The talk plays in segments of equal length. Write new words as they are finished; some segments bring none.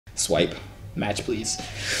Swipe. Match, please.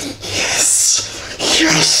 Yes.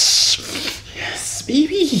 Yes. Yes,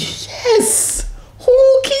 baby. Yes.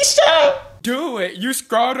 Oh, Keisha. Do it. You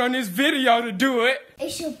scrolled on this video to do it.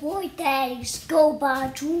 It's your boy Daddy's Go by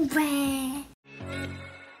Joovier.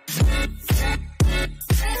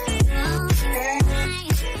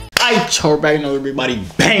 Alright, know everybody,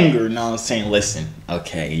 banger, know what I'm saying? Listen,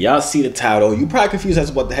 okay, y'all see the title. You probably confused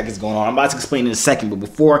as to what the heck is going on. I'm about to explain it in a second, but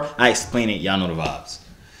before I explain it, y'all know the vibes.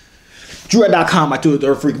 Joovier.com, I do the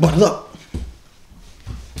third freak, but look,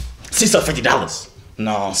 $650.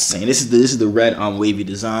 Know what I'm saying? This is the red wavy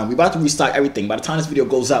design. We about to restock everything. By the time this video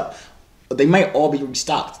goes up, they might all be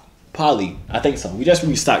restocked. Probably, I think so. We just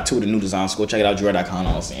restocked 2 of the new designs. So go check it out, Joovier.com.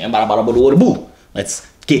 Know what I'm saying? Let's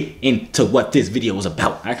get into what this video is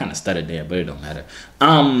about. I kind of stuttered there, but it don't matter.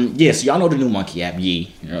 Yeah, so y'all know the new monkey app,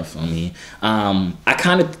 Yee. You know, for me. I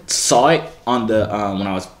kind of saw it on the when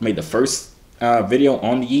I made the first video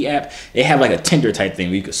on the Yee app. They have like a Tinder type thing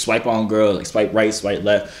where you could swipe on girls, like swipe right, swipe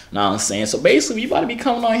left. Know what I'm saying? So basically, you about to be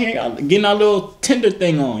coming on here, getting our little Tinder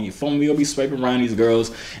thing on. You feel me? We'll be swiping around these girls,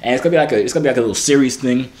 and it's gonna be like a little series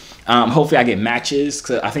thing. Hopefully I get matches,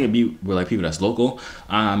 cause I think it'd be with like people that's local.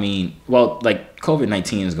 I mean, well, like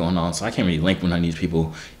COVID-19 is going on, so I can't really link with none of these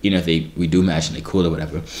people, even if we do match and they cool or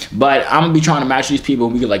whatever. But I'm gonna be trying to match these people.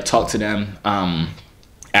 We could like talk to them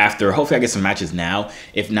after. Hopefully I get some matches now.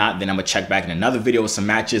 If not, then I'm gonna check back in another video with some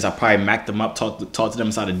matches. I'll probably mac them up, talk to them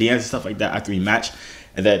inside of DMs and stuff like that after we match.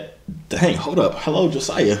 And then, dang, hold up. Hello,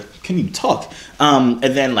 Josiah. Can you talk? And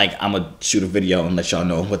then, like, I'm going to shoot a video and let y'all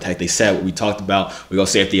know what the heck they said, what we talked about. We're going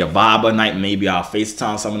to see if they a vibe or night. Maybe I'll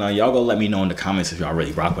FaceTime someone. Y'all go let me know in the comments if y'all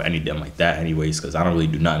really rock with any of them like that anyways, because I don't really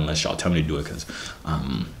do nothing unless y'all tell me to do it, because,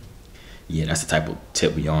 yeah, that's the type of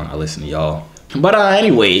tip we on. I listen to y'all. But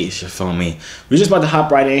anyways, you feel me? We're just about to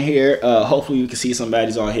hop right in here. Hopefully you can see some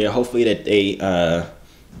baddies on here. Hopefully that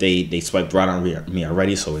they swiped right on me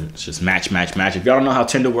already, so it's just match. If y'all don't know how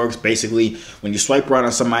Tinder works, basically when you swipe right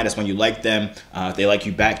on somebody, that's when you like them. If they like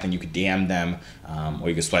you back, then you could DM them, or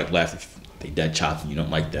you can swipe left if they dead chopped and you don't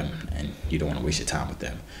like them and you don't want to waste your time with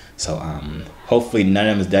them. So hopefully none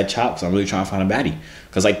of them is dead chopped, so I'm really trying to find a baddie,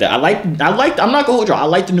 because like that, I'm not gonna hold y'all, I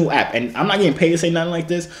like the new app, and I'm not getting paid to say nothing like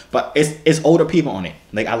this, but it's older people on it.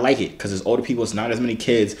 Like, I like it because it's older people, it's not as many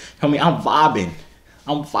kids. Tell me, I'm vibing.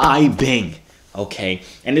 Okay,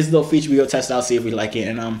 and this little feature we go test out, see if we like it,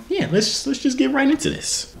 and yeah, let's just get right into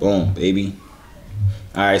this. Boom, baby.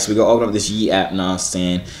 All right, so we go open up this Yee app. Now I'm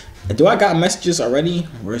saying, do I got messages already?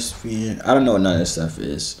 Where's I don't know what none of this stuff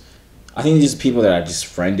is. I think these are people that I just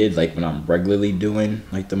friended, like when I'm regularly doing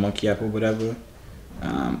like the monkey app or whatever.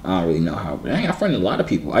 I don't really know how, but I friended a lot of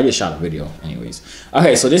people. I just shot a video, anyways.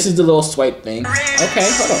 Okay, so this is the little swipe thing. Okay,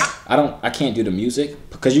 hold on. I can't do the music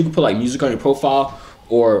because you can put like music on your profile.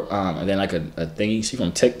 Or and then like a thingy. She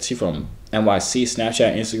from NYC,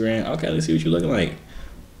 Snapchat, Instagram. Okay, let's see what you're looking like.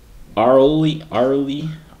 Arlie.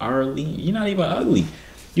 You're not even ugly.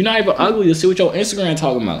 You're not even ugly. Let's see what your Instagram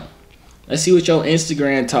talking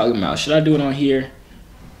about. Should I do it on here?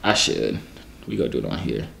 I should. We go do it on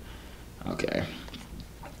here. Okay.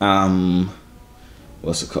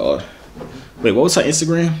 What's it called? Wait, what was her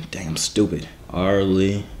Instagram? Dang, I'm stupid.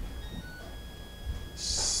 Arlie.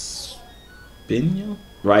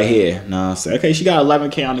 Right here. Know what I'm saying? Okay, she got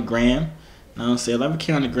 11K on the gram. Know what I'm saying?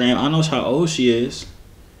 11K on the gram. I know how old she is.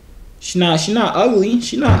 She not ugly.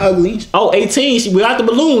 Oh, 18. We got the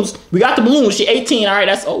balloons. She 18. All right,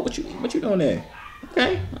 that's what you doing there?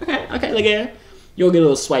 Okay. Look at her. You'll get a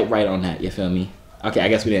little swipe right on that. You feel me? Okay, I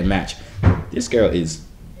guess we didn't match. This girl is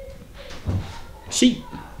she.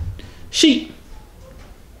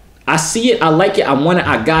 I see it. I like it. I want it.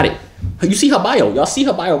 I got it. You see her bio. Y'all see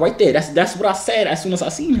her bio right there. That's what I said as soon as I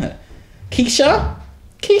seen her. Keisha.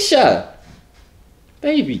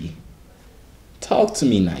 Baby. Talk to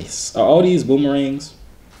me nice. Are all these boomerangs?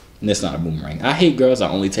 And it's not a boomerang. I hate girls that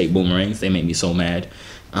only take boomerangs. They make me so mad.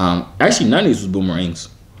 Actually, none of these was boomerangs.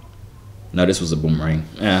 No, this was a boomerang.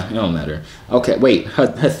 Yeah, it don't matter. Okay, wait. Her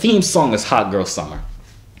theme song is Hot Girl Summer.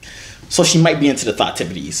 So she might be into the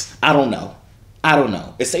Thoughttivities. I don't know.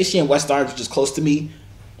 It says she in West Orange, which is close to me.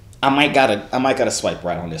 I might gotta swipe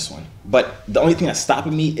right on this one. But the only thing that's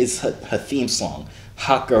stopping me is her theme song,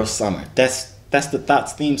 Hot Girl Summer. That's the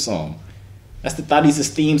Thoughts theme song. That's the Thotties'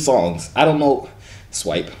 theme songs. I don't know.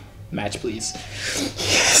 Swipe. Match, please.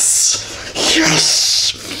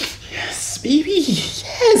 Yes, baby.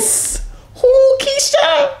 Yes. Oh,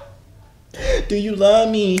 Keisha. Do you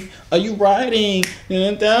love me? Are you riding?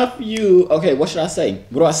 And down for you. Okay, what should I say?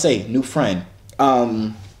 What do I say? New friend.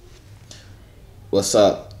 What's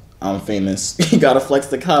up? I'm famous. You gotta flex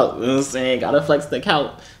the clout. You know what I'm saying? Gotta flex the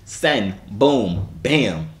clout. Send. Boom.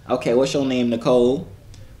 Bam. Okay, what's your name, Nicole?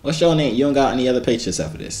 What's your name? You don't got any other pictures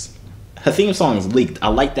after this. Her theme song is leaked. I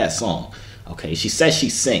like that song. Okay, she says she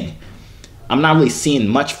sing. I'm not really seeing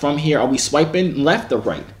much from here. Are we swiping left or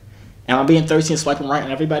right? Am I being thirsty and swiping right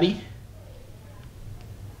on everybody?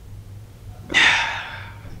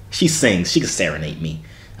 She sings. She can serenade me.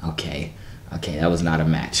 Okay. Okay, that was not a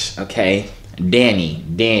match. Okay. Danny.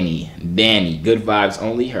 Good vibes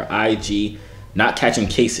only. Her IG, not catching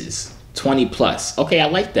cases. 20 plus. Okay, I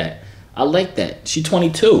like that. I like that. She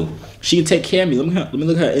 22. She can take care of me. Let me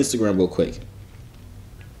look at her Instagram real quick.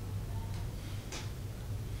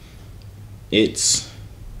 It's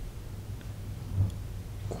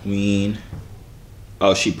Queen.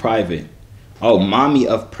 Oh, she private. Oh, mommy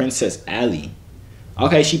of Princess Allie.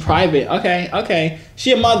 Okay, she private. Okay.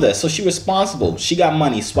 She a mother, so she responsible. She got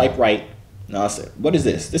money. Swipe right. No, what is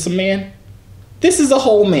this? This a man? This is a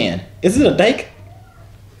whole man. Is it a dyke?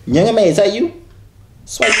 Younger man, is that you?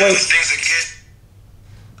 Swipe right.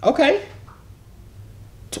 Okay.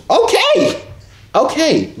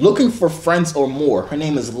 Okay. Looking for friends or more. Her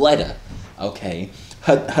name is Letta. Okay.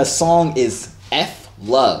 Her song is F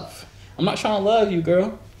Love. I'm not trying to love you,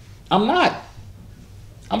 girl. I'm not.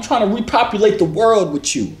 I'm trying to repopulate the world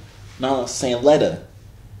with you. No, I'm saying, Letta,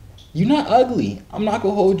 you not ugly. I'm not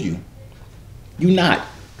gonna hold you. You not.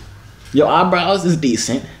 Your eyebrows is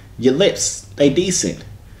decent. Your lips, they decent.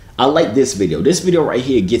 I like this video. This video right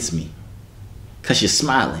here gets me. Cause you're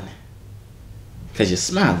smiling.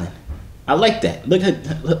 I like that. Look at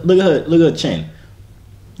her chin.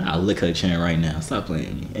 I'll lick her chin right now. Stop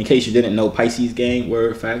playing with me. In case you didn't know, Pisces gang,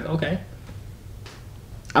 word, fact. Okay.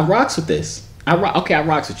 I rocks with this. I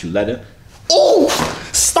rocks with you, Letta. Oh,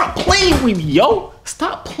 stop playing with me, yo.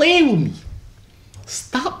 Stop playing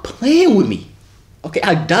with me. Okay,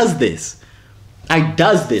 I does this,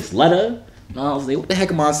 Letta. No, I was like, what the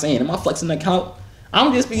heck am I saying? Am I flexing the account?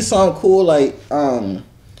 I'm just be something cool like,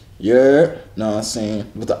 yeah. No, I'm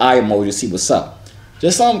saying with the eye emoji, see what's up.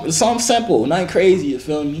 Just something simple, nothing crazy. You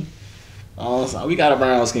feel me? So we got a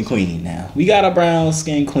brown skin queen now. She has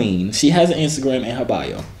an Instagram in her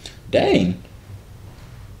bio. Dang.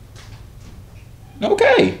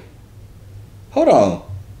 Okay. Hold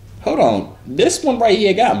on. This one right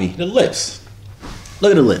here got me. The lips.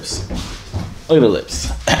 Look at the lips.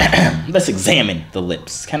 Let's examine the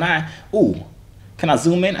lips. Can I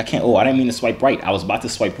zoom in? I can't. Oh, I didn't mean to swipe right. I was about to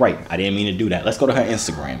swipe right. I didn't mean to do that. Let's go to her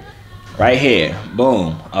Instagram. Right here.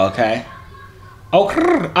 Boom. Okay. Oh,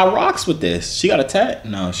 I rocks with this. She got a tat?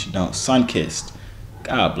 No, she don't. Sun kissed.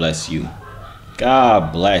 God bless you.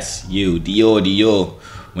 Dior.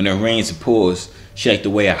 When it rains, it pours. She like the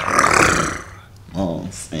way I. Oh,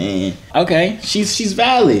 man. Okay, she's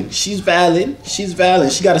valid. She got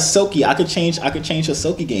a silky. I could change her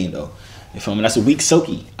silky game though. You feel me? That's a weak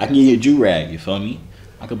silky. I can give you a Joovier. You feel me?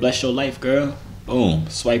 I could bless your life, girl. Boom.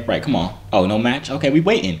 Swipe right. Come on. Oh, no match? Okay, we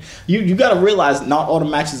waiting. You gotta realize not all the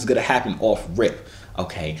matches is gonna happen off rip.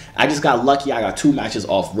 Okay. I just got lucky. I got 2 matches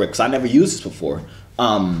off rip. So I never used this before.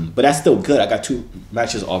 But that's still good. I got 2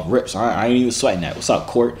 matches off rip. So I ain't even sweating that. What's up,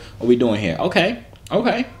 Court? What we doing here? Okay.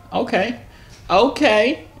 Hot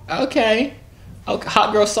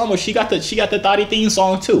Girl Summer. She got the Thotty theme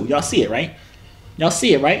song too. Y'all see it, right?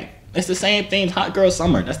 It's the same theme. Hot Girl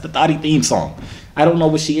Summer. That's the Thotty theme song. I don't know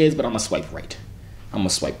what she is, but I'm gonna swipe right.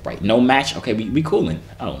 No match. Okay, we coolin'.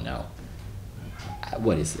 Oh no.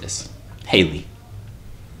 What is this? Haley.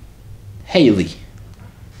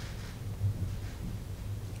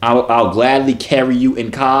 I'll gladly carry you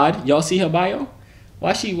in COD. Y'all see her bio?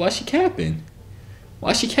 Why she capping?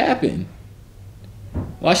 Let's check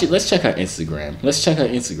her Instagram.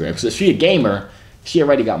 Because if she a gamer, she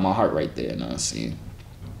already got my heart right there. Now see.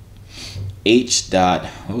 What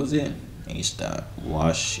was it?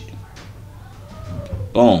 Wash.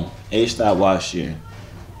 Boom. Wash here.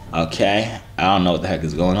 Okay. I don't know what the heck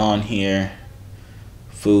is going on here.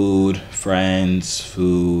 Food, friends,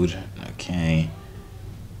 food. Okay.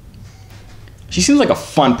 She seems like a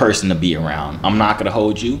fun person to be around. I'm not gonna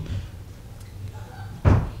hold you.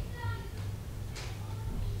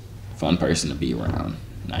 Fun person to be around.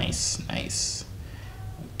 Nice.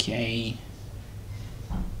 Okay.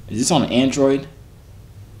 Is this on Android?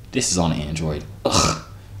 This is on Android. Ugh.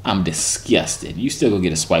 I'm disgusted. You still gonna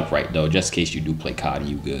get a swipe right though, just in case you do play COD and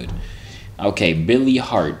you good. Okay, Billy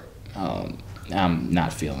Hart. I'm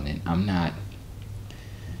not feeling it. I'm not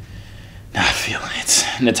feeling it.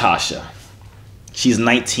 Natasha. She's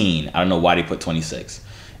 19. I don't know why they put 26.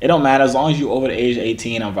 It don't matter. As long as you over the age of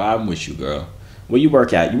 18, I'm vibing with you, girl. Where you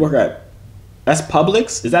work at? You work at... That's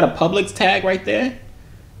Publix? Is that a Publix tag right there?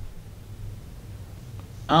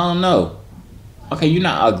 I don't know. Okay, you're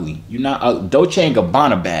not ugly. You're not ugly. Dolce and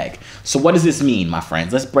Gabbana bag. So what does this mean, my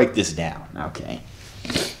friends? Let's break this down. Okay.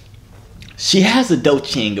 She has a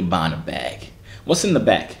Dolce and Gabbana bag. What's in the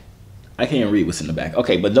back? I can't even read what's in the back.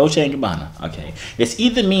 Okay, but Dolce and Gabbana. Okay, it's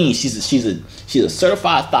either means she's a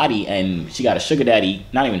certified thotty and she got a sugar daddy.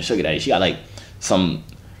 Not even a sugar daddy. She got like some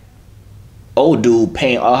old dude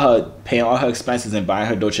paying all her expenses and buying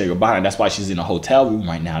her Dolce and Gabbana. That's why she's in a hotel room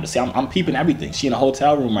right now. To say I'm peeping everything. She in a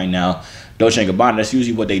hotel room right now. Dolce and Gabbana. That's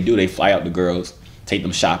usually what they do. They fly out the girls, take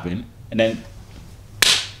them shopping, and then.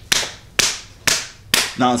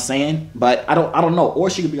 Know what I'm saying? But I don't know. Or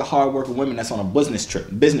she could be a hard-working woman that's on a business trip,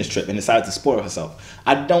 and decided to spoil herself.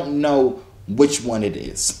 I don't know which one it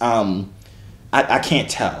is. I can't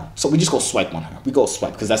tell. So we just go swipe on her. We go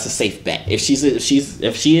swipe because that's a safe bet. If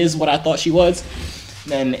she is what I thought she was,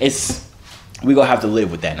 then we gonna have to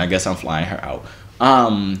live with that. And I guess I'm flying her out.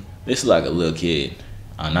 This is like a little kid.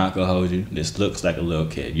 I'm not gonna hold you. This looks like a little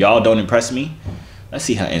kid. Y'all don't impress me. Let's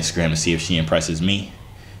see her Instagram to see if she impresses me.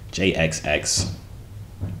 JXX.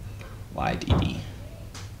 YDD.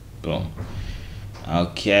 Boom.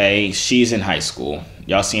 Okay, she's in high school.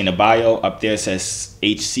 Y'all see in the bio up there it says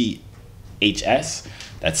HCHS.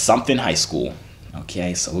 That's something high school.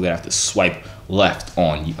 Okay, so we're gonna have to swipe left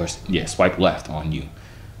on you. Swipe left on you.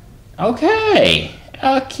 Okay.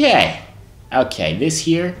 This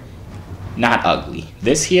here, not ugly.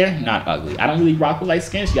 This here, not ugly. I don't really rock with light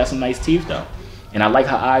skin. She got some nice teeth though, and I like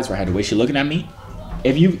her eyes right here. The way she looking at me.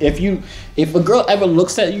 If a girl ever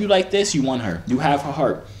looks at you like this, you want her. You have her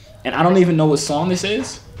heart. And I don't even know what song this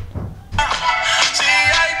is.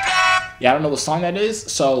 Yeah, I don't know what song that is.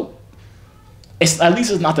 So at least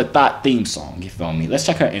it's not the Thought theme song. You feel me? Let's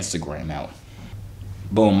check her Instagram out.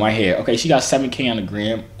 Boom, right here. Okay, she got 7K on the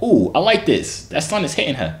gram. Ooh, I like this. That sun is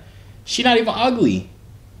hitting her. She not even ugly.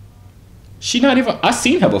 I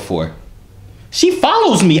seen her before. She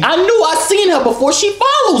follows me. I knew I seen her before. She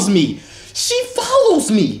follows me. She follows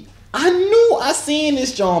me. I knew I seen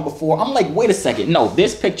this John before. I'm like, wait a second. No,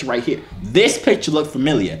 this picture right here. This picture looked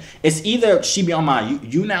familiar. It's either she be on my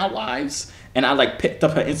You Now lives and I like picked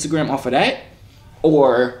up her Instagram off of that,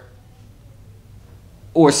 or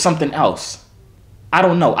something else. I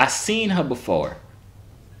don't know. I seen her before.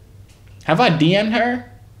 Have I DM'd her?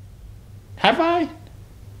 Have I?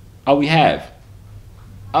 Oh, we have.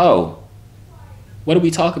 Oh. What did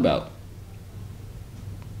we talk about?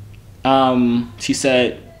 She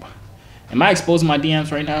said, am I exposing my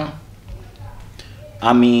DMs right now?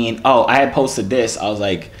 I mean, oh, I had posted this. I was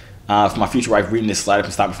like, for my future wife reading this slide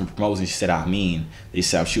can stop me from proposing. She said, I mean, they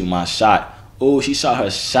said I'm shooting my shot. Oh, she shot her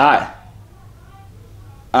shot.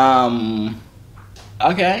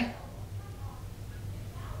 Okay.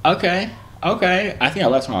 I think I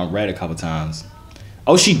left her on red a couple times.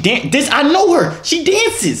 Oh, I know her. She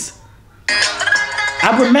dances.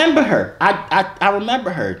 I remember her. I remember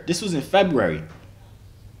her. This was in February.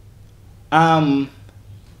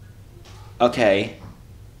 Okay.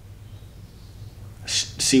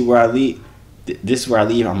 See where I leave. This is where I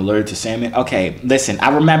leave. I'm allergic to salmon. Okay, listen.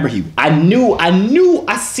 I remember you. I knew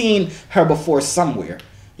I seen her before somewhere.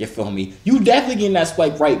 You feel me? You definitely getting that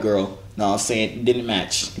swipe right, girl. No, I'm saying it didn't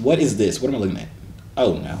match. What is this? What am I looking at?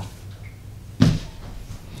 Oh no.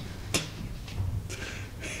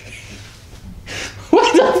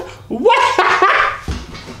 What?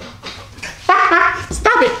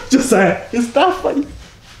 Stop it! Just say it. It's not funny.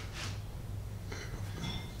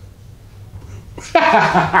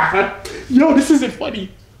 Yo, this isn't funny.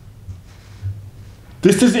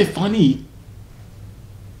 This isn't funny.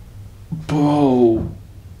 Bro.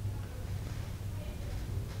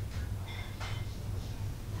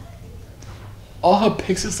 All her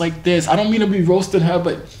pics is like this. I don't mean to be roasting her,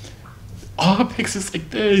 but all her pics is like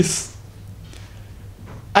this.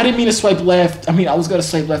 I didn't mean to swipe left. I mean, I was going to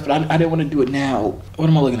swipe left, but I didn't want to do it now. What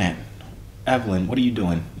am I looking at? Evelyn, what are you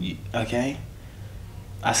doing? Okay?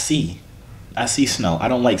 I see snow. I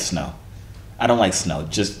don't like snow. I don't like snow.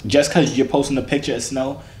 Just because you're posting a picture of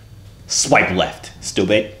snow, swipe left,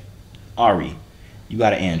 stupid. Ari, you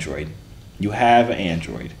got an Android. You have an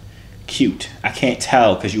Android. Cute. I can't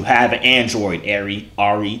tell because you have an Android,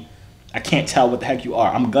 Ari. I can't tell what the heck you are.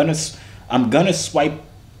 I'm gonna swipe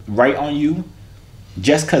right on you.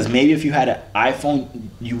 Just because maybe if you had an iPhone,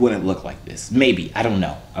 you wouldn't look like this. Maybe. I don't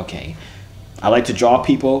know. Okay. I like to draw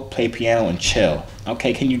people, play piano, and chill.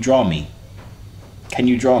 Okay, can you draw me? Can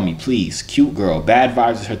you draw me, please? Cute girl. Bad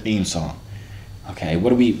Vibes is her theme song. Okay,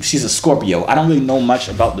 what do we... She's a Scorpio. I don't really know much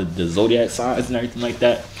about the zodiac signs and everything like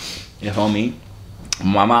that. You feel me?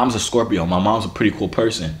 My mom's a Scorpio. My mom's a pretty cool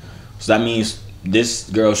person. So that means this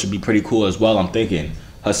girl should be pretty cool as well, I'm thinking.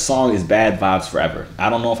 Her song is Bad Vibes Forever. I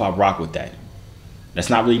don't know if I rock with that. That's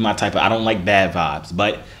not really my type of, I don't like bad vibes.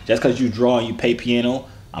 But just because you draw and you pay piano,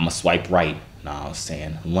 I'm going to swipe right. No, I'm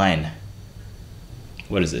saying, when?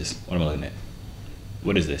 What is this? What am I looking at?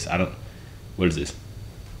 What is this? What is this?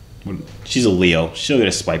 She's a Leo. She'll get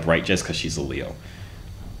a swipe right just because she's a Leo.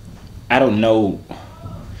 I don't know.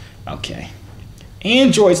 Okay.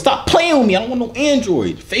 Android, stop playing with me. I don't want no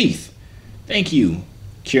Android. Faith. Thank you.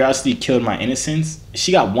 Curiosity killed my innocence.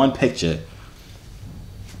 She got one picture.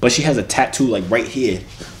 But she has a tattoo like right here.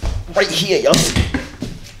 Right here,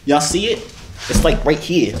 y'all see it? It's like right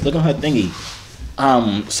here. Look at her thingy.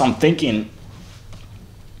 So I'm thinking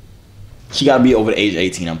she gotta be over the age of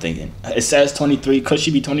 18, I'm thinking. It says 23. Could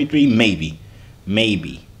she be 23? Maybe.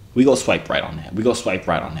 Maybe. We go swipe right on that.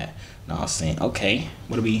 No, I'm saying, okay.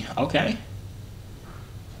 What are we? Okay.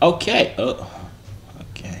 Okay.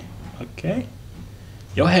 Okay.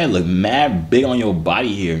 Your head look mad big on your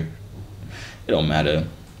body here. It don't matter.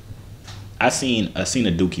 I seen a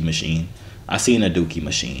dookie machine. Let's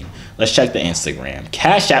check the Instagram.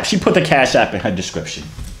 Cash App. She put the Cash App in her description.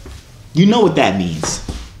 You know what that means.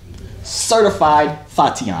 Certified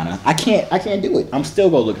Fatiana. I can't do it. I'm still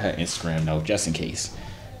gonna look at her Instagram though, just in case.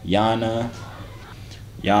 Yana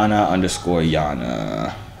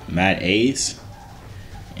 _Yana. Matt A's.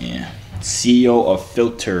 Yeah. CEO of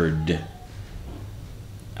Filtered.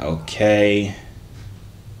 Okay.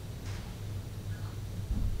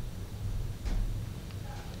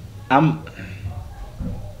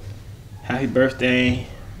 Happy birthday.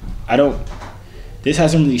 This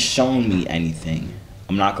hasn't really shown me anything.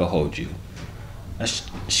 I'm not gonna hold you.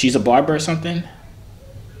 She's a barber or something?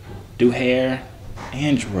 Do hair.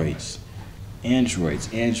 Androids.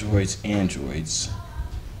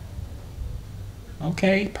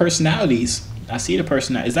 Okay, personalities. I see the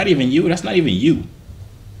personality. Is that even you? That's not even you.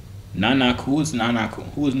 Nana Cool is Nana Cool.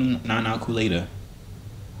 Who is Nana Cool later?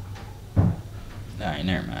 Alright,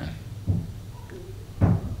 never mind.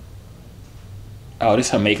 Oh, this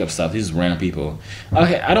is her makeup stuff. These random people.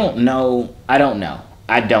 Okay, I don't know.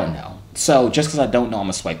 So, just because I don't know, I'm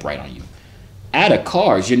going to swipe right on you. Add a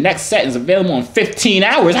card. Your next set is available in 15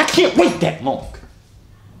 hours. I can't wait that long.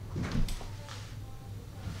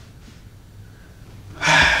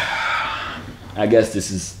 I guess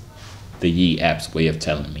this is the Yee app's way of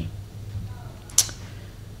telling me.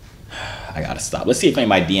 I got to stop. Let's see if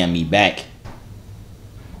anybody DM me back.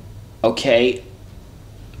 Okay.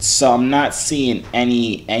 So I'm not seeing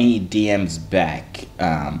any DMs back,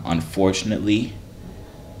 unfortunately.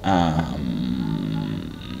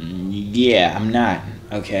 Yeah, I'm not.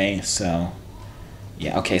 Okay, so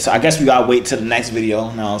yeah, okay, so I guess we gotta wait till the next video.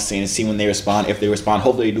 You know what I'm saying, see when they respond. If they respond,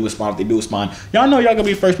 hopefully they do respond. If they do respond, y'all know y'all gonna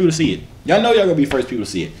be the first people to see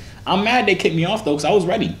it. I'm mad they kicked me off though, because I was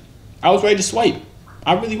ready. To swipe.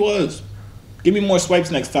 I really was. Give me more swipes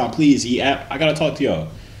next time, please. Yeah, I gotta talk to y'all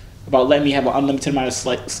about letting me have an unlimited amount of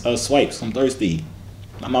swipes. I'm thirsty.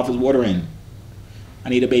 My mouth is watering. I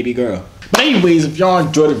need a baby girl. But anyways, if y'all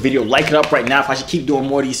enjoyed the video, like it up right now. If I should keep doing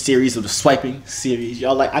more of these series of the swiping series,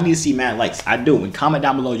 y'all like, I need to see mad likes. I do. And comment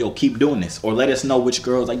down below, yo, keep doing this. Or let us know which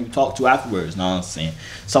girls like you talk to afterwards. Know what I'm saying?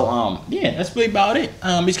 So, yeah, that's really about it.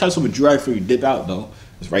 Each kind of Joovier before you dip out, though.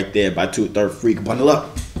 It's right there. Buy 2 or 3 free. Bundle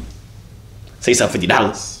up. Say something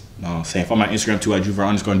 $50. Know what I'm saying? If I'm on Instagram too at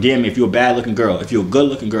Joovier_, DM me if you're a bad looking girl. If you're a good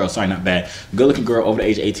looking girl, sorry, not bad. Good looking girl over the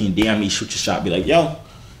age of 18, DM me, shoot your shot. Be like, yo,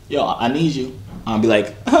 I need you. I'll be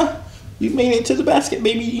like, you made it to the basket,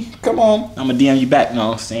 baby. Come on. I'm going to DM you back, you know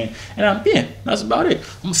what I'm saying? And yeah, that's about it.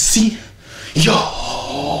 I'm going to see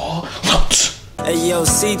y'all. Hey yo,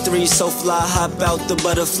 C3 so fly, hop out the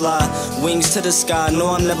butterfly. Wings to the sky, no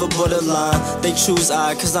I'm never borderline. They choose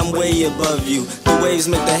I, cause I'm way above you. The waves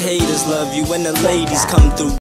make the haters love you when the ladies come through.